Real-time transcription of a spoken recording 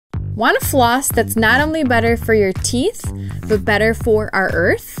Want a floss that's not only better for your teeth, but better for our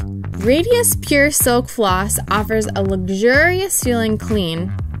earth? Radius Pure Silk Floss offers a luxurious feeling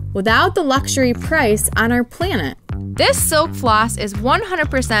clean without the luxury price on our planet. This silk floss is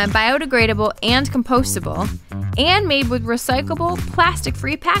 100% biodegradable and compostable, and made with recyclable,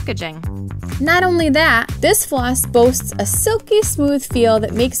 plastic-free packaging. Not only that, this floss boasts a silky smooth feel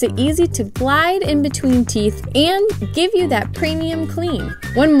that makes it easy to glide in between teeth and give you that premium clean.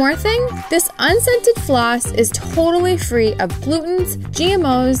 One more thing, this unscented floss is totally free of glutens,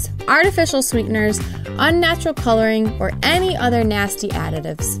 GMOs, artificial sweeteners, unnatural coloring, or any other nasty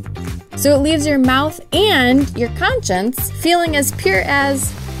additives. So it leaves your mouth and your conscience feeling as pure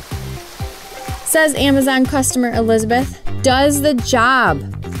as, says Amazon customer Elizabeth, does the job.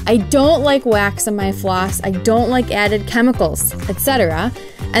 I don't like wax in my floss, I don't like added chemicals, etc.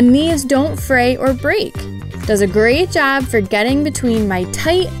 And these don't fray or break. Does a great job for getting between my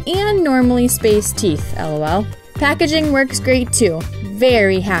tight and normally spaced teeth, lol. Packaging works great too.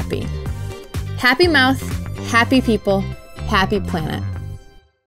 Very happy. Happy mouth, happy people, happy planet.